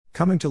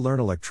Coming to learn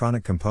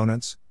electronic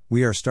components,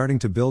 we are starting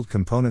to build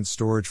component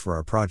storage for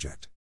our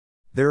project.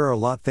 There are a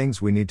lot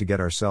things we need to get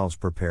ourselves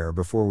prepared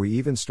before we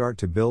even start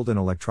to build an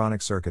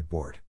electronic circuit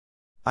board.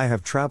 I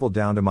have traveled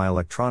down to my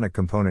electronic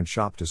component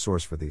shop to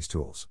source for these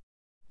tools.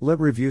 Let's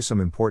review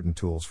some important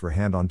tools for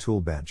hand-on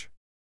tool bench.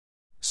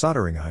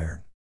 Soldering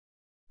iron.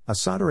 A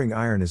soldering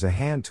iron is a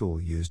hand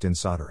tool used in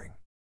soldering.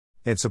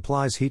 It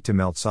supplies heat to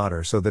melt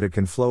solder so that it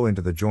can flow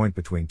into the joint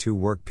between two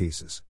work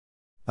pieces.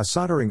 A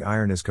soldering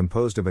iron is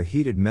composed of a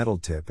heated metal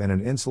tip and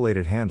an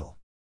insulated handle.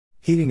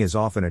 Heating is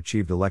often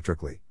achieved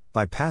electrically,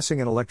 by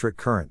passing an electric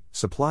current,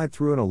 supplied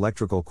through an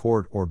electrical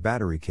cord or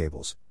battery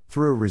cables,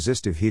 through a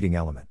resistive heating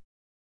element.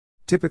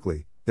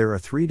 Typically, there are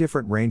 3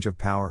 different range of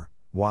power,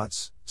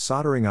 watts,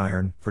 soldering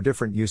iron, for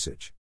different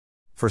usage.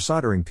 For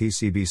soldering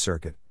PCB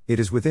circuit,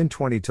 it is within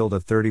 20 to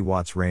 30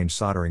 watts range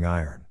soldering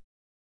iron.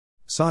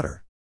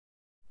 Solder.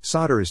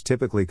 Solder is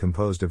typically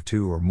composed of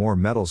 2 or more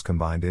metals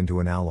combined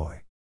into an alloy.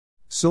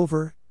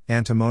 Silver,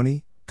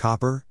 antimony,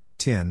 copper,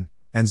 tin,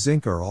 and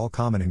zinc are all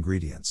common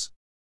ingredients.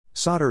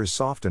 Solder is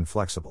soft and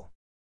flexible.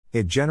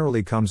 It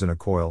generally comes in a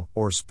coil,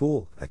 or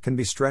spool, that can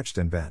be stretched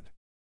and bent.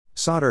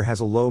 Solder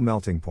has a low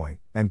melting point,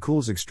 and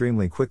cools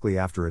extremely quickly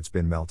after it's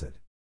been melted.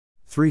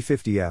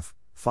 350F,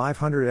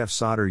 500F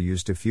solder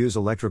used to fuse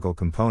electrical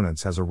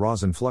components has a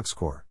rosin flux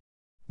core.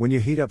 When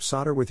you heat up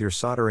solder with your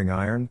soldering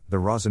iron, the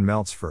rosin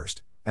melts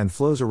first, and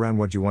flows around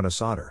what you want to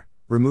solder,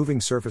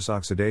 removing surface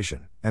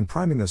oxidation, and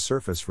priming the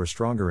surface for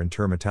stronger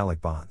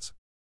intermetallic bonds.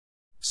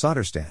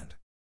 Solder stand.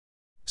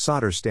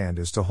 Solder stand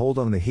is to hold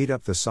on the heat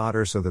up the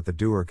solder so that the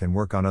doer can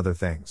work on other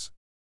things.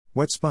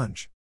 Wet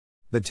sponge.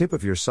 The tip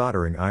of your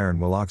soldering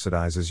iron will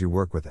oxidize as you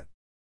work with it.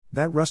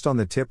 That rust on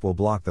the tip will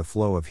block the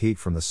flow of heat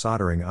from the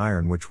soldering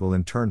iron, which will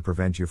in turn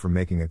prevent you from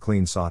making a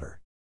clean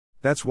solder.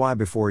 That's why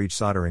before each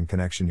soldering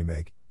connection you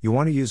make, you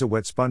want to use a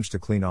wet sponge to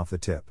clean off the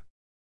tip.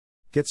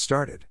 Get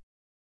started.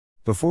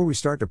 Before we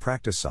start to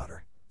practice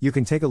solder, you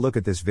can take a look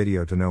at this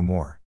video to know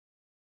more.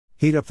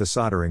 Heat up the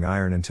soldering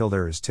iron until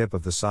there is tip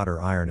of the solder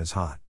iron is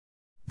hot.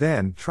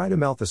 Then, try to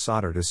melt the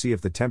solder to see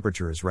if the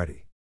temperature is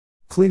ready.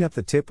 Clean up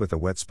the tip with a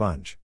wet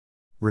sponge.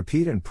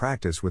 Repeat and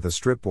practice with a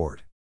strip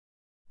board.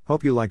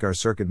 Hope you like our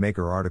Circuit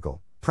Maker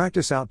article,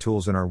 Practice Out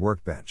Tools in Our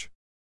Workbench.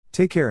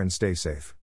 Take care and stay safe.